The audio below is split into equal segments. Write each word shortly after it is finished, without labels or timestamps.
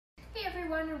Hey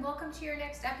everyone, and welcome to your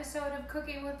next episode of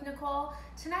Cooking with Nichole.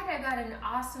 Tonight I got an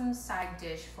awesome side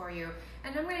dish for you,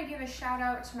 and I'm going to give a shout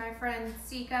out to my friend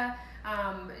Sika.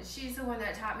 She's the one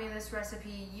that taught me this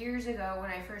recipe years ago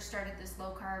when I first started this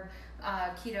low carb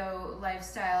keto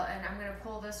lifestyle, and I'm going to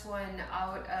pull this one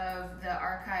out of the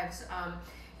archives.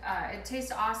 It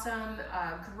tastes awesome,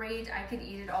 great. I could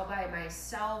eat it all by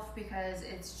myself because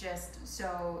it's just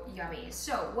so yummy.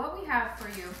 So what we have for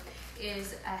you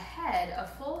is a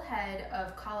full head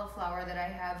of cauliflower that I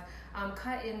have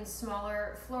cut in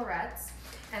smaller florets.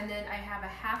 And then I have a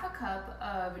half a cup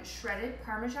of shredded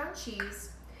Parmesan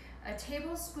cheese, a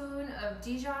tablespoon of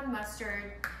Dijon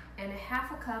mustard, and a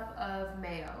half a cup of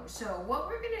mayo. So what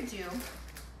we're gonna do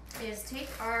is take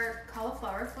our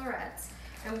cauliflower florets,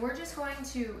 and we're just going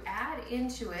to add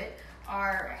into it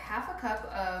our half a cup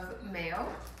of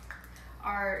mayo,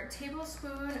 our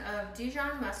tablespoon of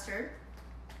Dijon mustard,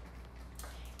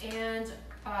 and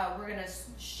we're gonna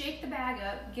shake the bag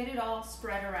up, get it all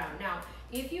spread around. Now,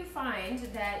 if you find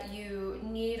that you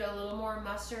need a little more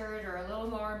mustard or a little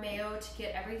more mayo to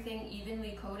get everything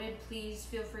evenly coated, please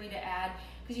feel free to add,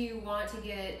 because you want to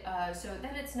get it so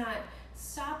that it's not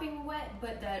sopping wet,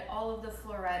 but that all of the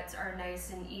florets are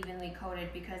nice and evenly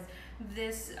coated, because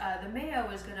this the mayo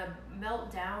is going to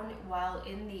melt down while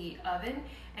in the oven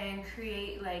and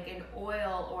create like an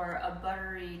oil or a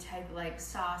buttery type like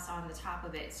sauce on the top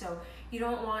of it. So you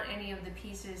don't want any of the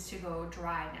pieces to go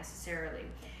dry necessarily.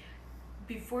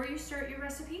 Before you start your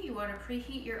recipe, you want to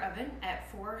preheat your oven at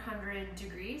 400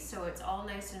 degrees so it's all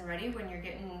nice and ready when you're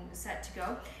getting set to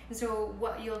go. And so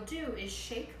what you'll do is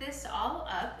shake this all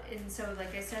up, and so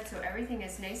like I said, so everything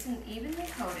is nice and evenly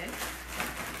coated.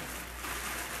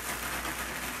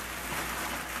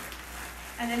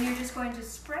 And then you're just going to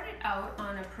spread it out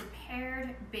on a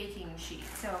prepared baking sheet.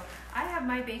 So I have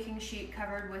my baking sheet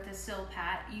covered with a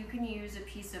Silpat. You can use a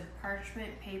piece of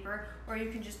parchment paper, or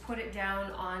you can just put it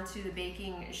down onto the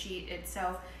baking sheet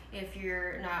itself if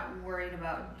you're not worried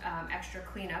about extra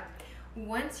cleanup.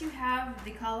 Once you have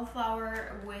the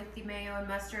cauliflower with the mayo and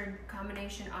mustard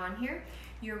combination on here,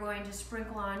 you're going to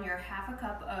sprinkle on your half a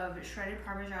cup of shredded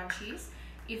Parmesan cheese.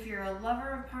 If you're a lover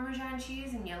of Parmesan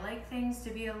cheese and you like things to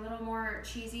be a little more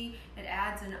cheesy, it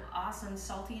adds an awesome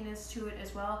saltiness to it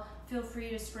as well. Feel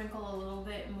free to sprinkle a little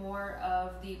bit more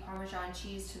of the Parmesan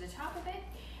cheese to the top of it.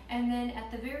 And then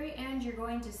at the very end, you're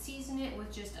going to season it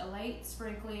with just a light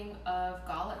sprinkling of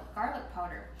garlic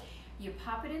powder. You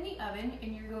pop it in the oven,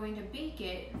 and you're going to bake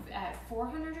it at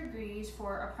 400 degrees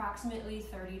for approximately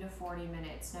 30 to 40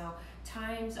 minutes. Now,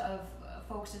 times of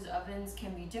folks' ovens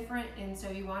can be different, and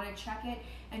so you want to check it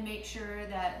and make sure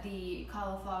that the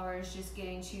cauliflower is just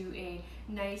getting to a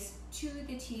nice to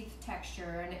the teeth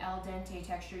texture, an al dente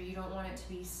texture. You don't want it to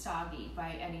be soggy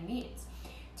by any means.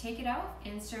 Take it out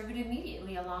and serve it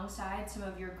immediately alongside some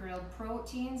of your grilled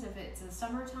proteins if it's the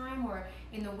summertime, or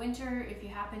in the winter if you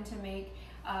happen to make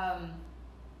a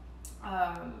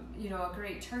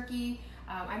great turkey.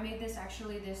 I made this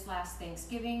actually this last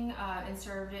Thanksgiving and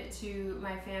served it to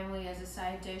my family as a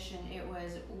side dish, and it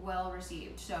was well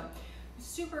received. So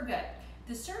super good.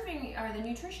 The serving or the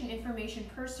nutrition information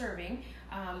per serving,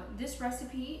 this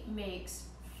recipe makes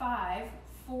 5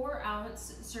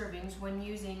 4-ounce servings when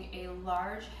using a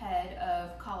large head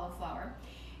of cauliflower,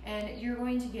 and you're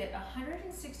going to get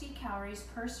 160 calories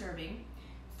per serving,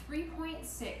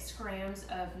 3.6 grams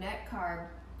of net carb.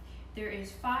 There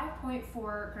is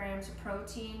 5.4 grams of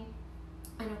protein,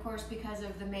 and of course, because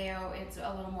of the mayo, it's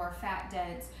a little more fat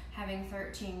dense, having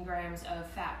 13 grams of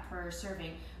fat per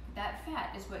serving. But that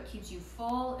fat is what keeps you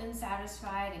full and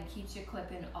satisfied and keeps you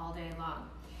clipping all day long.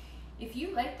 If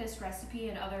you like this recipe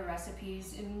and other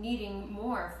recipes and needing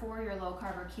more for your low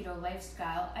carb or keto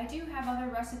lifestyle, I do have other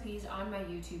recipes on my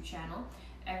YouTube channel.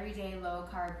 Everyday low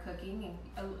carb and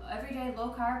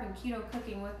keto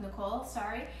cooking with Nichole.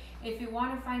 If you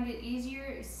want to find it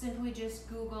easier, simply just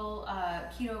Google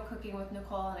keto cooking with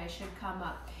Nichole, and I should come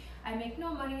up. I make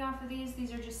no money off of these.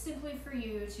 These are just simply for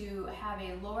you to have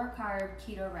a lower carb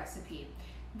keto recipe.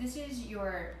 This is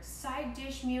your side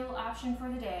dish meal option for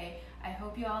the day. I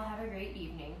hope you all have a great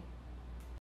evening.